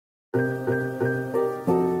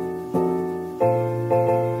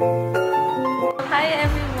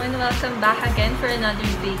welcome back again for another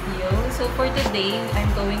video. So for today, I'm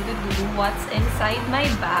going to do what's inside my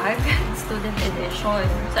bag, student edition.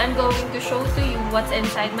 So I'm going to show to you what's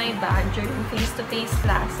inside my bag during face-to-face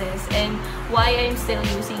classes and why I'm still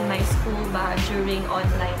using my school bag during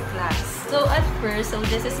online class. So at first,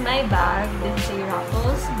 this is my bag. This is a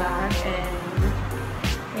Raffles bag and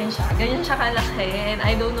ganyan siya kalaki. And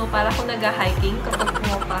I don't know, para ako nag-hiking kapag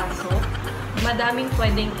pumapasok. Madaming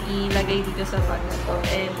pwedeng ilagay dito sa bag na to.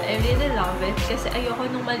 And I really love it kasi ayoko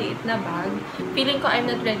nung maliit na bag. Feeling ko I'm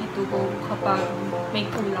not ready to go kapag may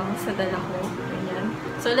kulang sa dala ko. Ganyan.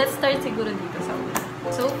 So, let's start siguro dito sa una.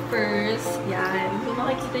 So, first, yan. Kung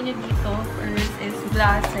makikita nyo dito, first is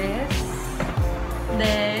glasses.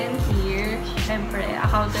 Then, here, syempre,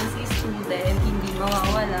 accountancy student, hindi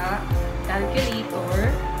mawawala.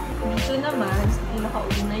 Calculator. Dito naman, sa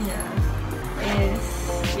pinakauna niya, is,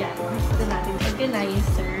 yan, ito natin,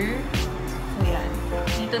 organizer. So, yan.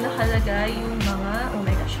 Dito nakalagay yung mga, oh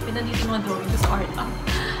my gosh, pinandito mga drawing sa art up.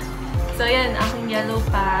 So, yan, aking yellow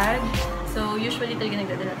pad. So, usually talaga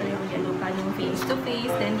nagdadala talaga yung yellow pad yung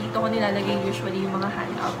face-to-face. Then, dito ko nilalagay usually yung mga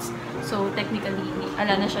handouts. So, technically,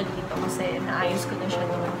 ala na siya dito kasi naayos ko na siya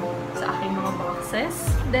doon sa aking mga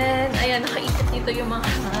boxes. Then, ayan, nakaikot dito yung mga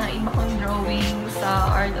iba kong drawings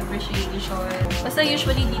sa art appreciation. Basta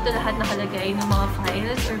usually dito lahat nakalagay ng mga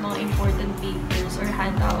files or mga important papers or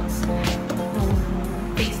handouts nung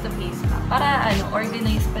face-to-face pa. Para,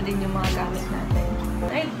 organize pa din yung mga gamit natin.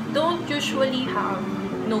 I don't usually have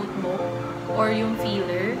notebook or yung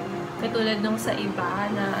feeler katulad nung sa iba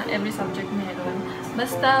na every subject meron.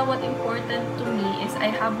 Basta what important to me is I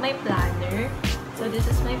have my planner. So this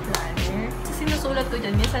is my planner. So sinusulat ko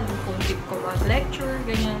dyan, minsan kung tip ko mag-lecture,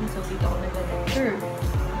 ganyan. So dito ako nag-lecture.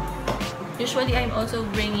 Usually I'm also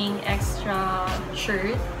bringing extra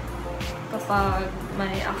shirt kapag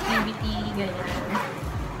may activity, ganyan.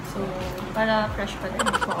 So para fresh pa din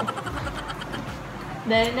ako.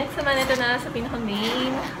 Then, next naman, ito na sa pinaka-main.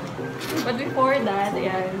 But before that,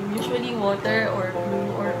 ayan, usually water or blue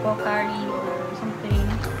or Pocari or something.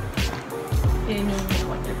 Yun yung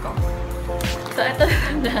water ko. So, ito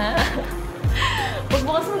na.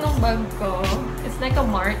 Pagbukas mo ng bag ko, it's like a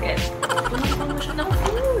market. Tumakbang mo siya ng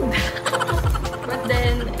food. But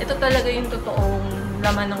then, ito talaga yung totoong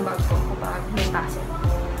laman ng bag ko kapag may pasok.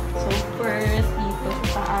 So, first, dito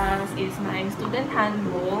sa taas is my student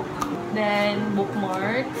handbook. Then,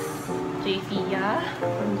 bookmarks, JPia,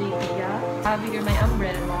 from JPia. I have here my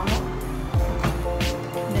umbrella.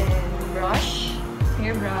 Then, brush,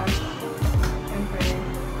 hairbrush,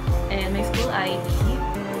 and my school ID.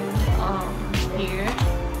 And, here,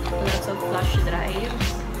 lots of flash drives.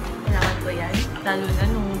 Kailangan ko yan. Lalo na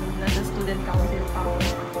nung nasa student council pa ako.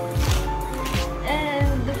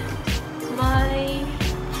 And, my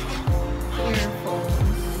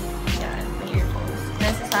earphones. Yan, my earphones.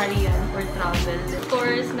 Necessary yan for travel. Of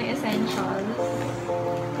course, my essentials.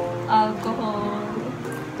 Alcohol.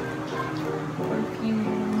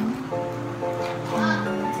 Perfume. What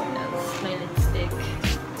else? My lipstick.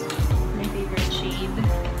 My favorite shade.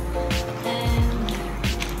 And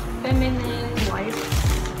feminine wipes.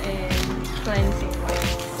 And cleansing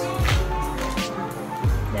wipes.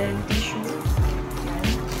 Then tissue. Yan.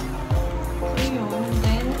 So yun.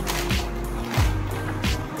 Then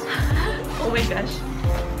oh my gosh.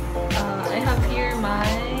 I have here my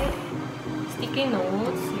sticky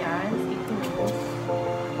notes. Yan, sticky notes.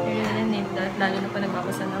 I really need that. Lalo na pa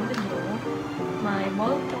nagbabasa ng libro. My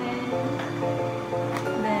ball pen.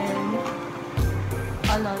 Then,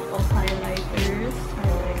 a lot of highlighters.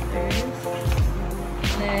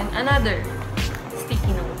 Then, another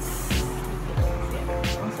sticky notes.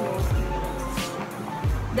 Also, sticky notes.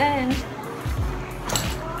 Then,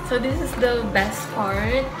 so this is the best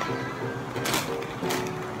part.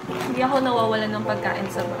 Hindi ako nawawalan ng pagkain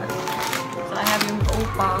sa bag. So, I have yung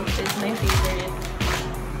Opak, is my favorite.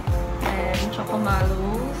 And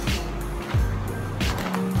Chocomalos.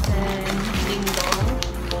 Then, Ding Dong.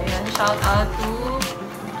 Ayan, shout out to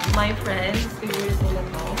my friends. Favorite nila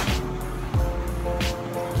to.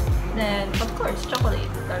 Then, of course, chocolate.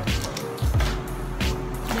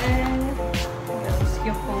 Then, what else?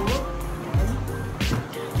 Yakult.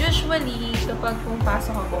 Usually, kapag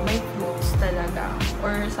pumapasok ako, may fruits talaga.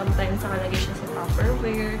 Or sometimes, nakalagay siya sa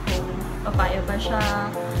Tupperware, kung papaya ba siya,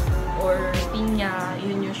 or pinya,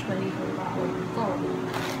 yun usually yung baon ko.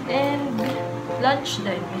 And, lunch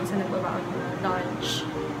din. Minsan nagbabaon ko na lunch.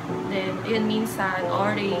 Then, yun minsan,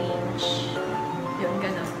 orange. Yun,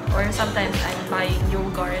 ganun. Or sometimes, I'm buying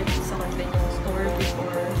yogurt sa convenience store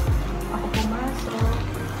before ako pumasok.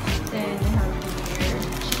 Then, I have here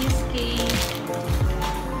cheesecake.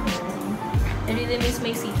 I really miss my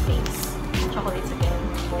may seed base. Chocolates again.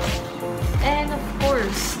 And of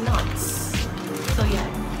course, nuts. So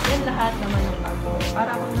yan. Yan lahat naman ng bago.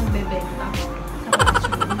 Para akong nagbebenta sa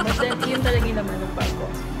classroom. But then, yun talaga yung laman ng bago.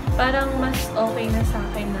 Parang mas okay na sa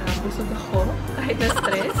akin na busog ako. Kahit na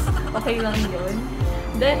stress. Okay lang yun.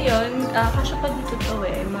 Then yun, kasya pa dito to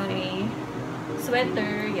eh. May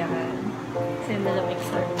sweater, yan. Kasi nalamig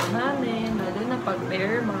sa room namin, lalo na pag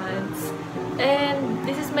bare months. And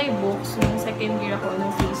this is my books nung second year ako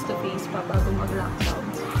ng face-to-face pa bago mag-lockdown.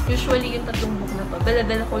 Usually, yung tatlong book na to,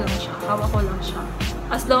 dala-dala ko lang siya, hawak ko lang siya.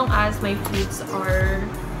 As long as my foods are,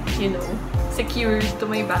 you know, secured to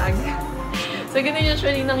my bag. So, ganun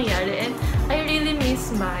usually nangyari. And I really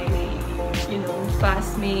miss my, you know,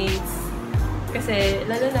 classmates. Kasi,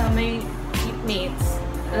 lalo na may seatmates.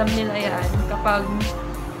 Alam nila yan. Kapag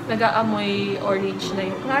nag-aamoy orange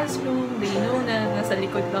na yung classroom, they know na nasa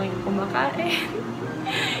likod lang yung kumakain.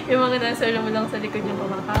 Yung mga nasa room lang sa likod yung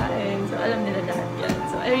kumakain. So, alam nila lahat yan.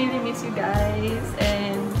 So, I really miss you guys.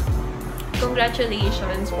 And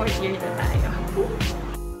congratulations, 4th year na tayo.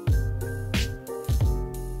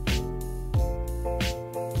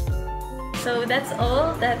 So, that's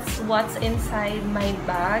all. That's what's inside my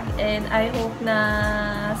bag. And I hope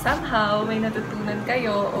na somehow may natutunan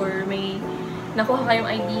kayo or may nakuha kayong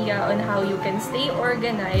idea on how you can stay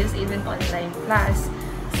organized even online class.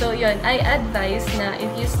 So, yun. I advise na if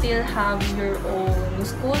you still have your own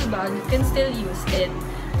school bag, you can still use it.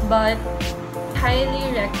 But, highly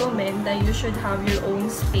recommend that you should have your own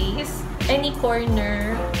space. Any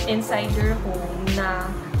corner inside your home na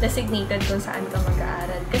designated kung saan ka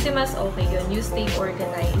mag-aaral. Kasi mas okay yun. You stay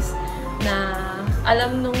organized. Na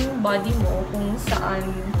alam nung body mo kung saan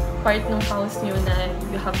part ng house nyo na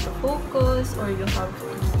you have to focus or you have to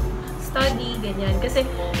study, ganyan. Kasi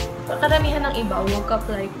karamihan ng iba woke up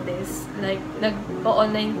like this. Like,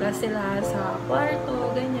 nag-online class sila sa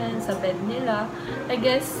kwarto, ganyan, sa bed nila. I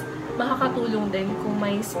guess, makakatulong din kung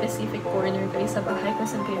may specific corner kayo sa bahay kung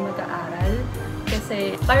saan kayo mag-aaral.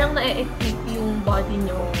 Kasi parang na-equip yung body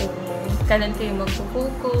nyo kung kailan kayo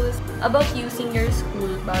mag-focus. About using your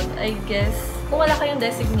school bag, I guess, kung wala kayong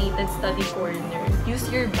designated study corner, use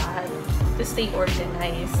your bag to stay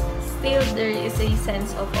organized. Still, there is a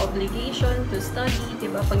sense of obligation to study.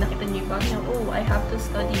 Diba? Pag nakita nyo yung bag nyo, oh, I have to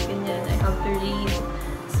study, ganyan, I have to read.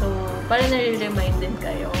 So, para nare-remind din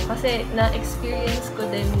kayo. Kasi, na-experience ko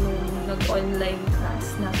din nung nag-online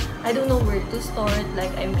class na I don't know where to start. Like,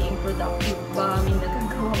 I'm being productive ba? May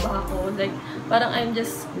nagagawa ba ako? Like, parang I'm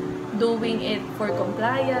just doing it for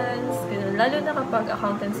compliance. Ganun. Lalo na kapag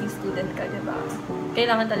accountancy student ka, diba?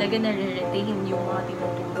 Kailangan talaga nare-retain yung mga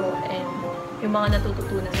tinuturo and yung mga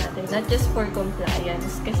natututunan natin. Not just for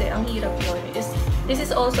compliance. Kasi ang hirap yun is, this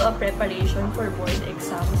is also a preparation for board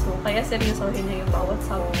exam. So, kaya seryosohin na yung bawat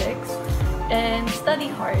subjects. And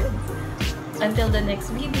study hard. Until the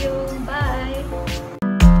next video. Bye!